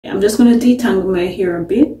I'm just going to detangle my hair a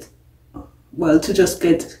bit, well, to just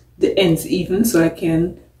get the ends even so I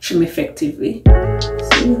can trim effectively.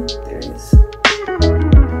 See, there it is.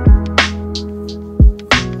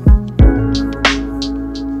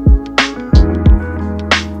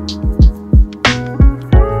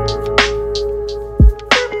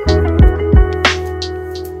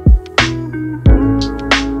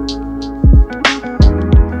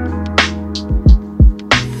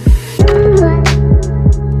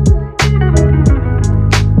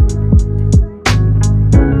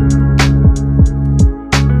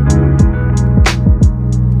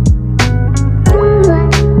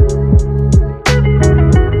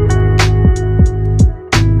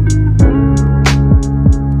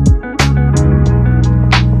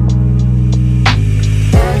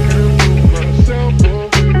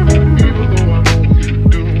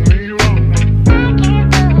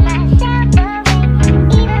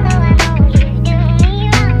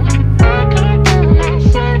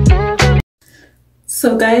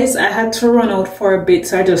 So guys, I had to run out for a bit,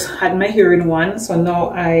 so I just had my hair in one. So now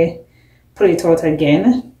I pull it out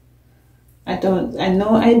again. I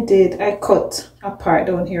know I cut a part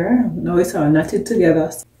down here. Now it's all knotted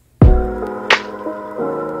together.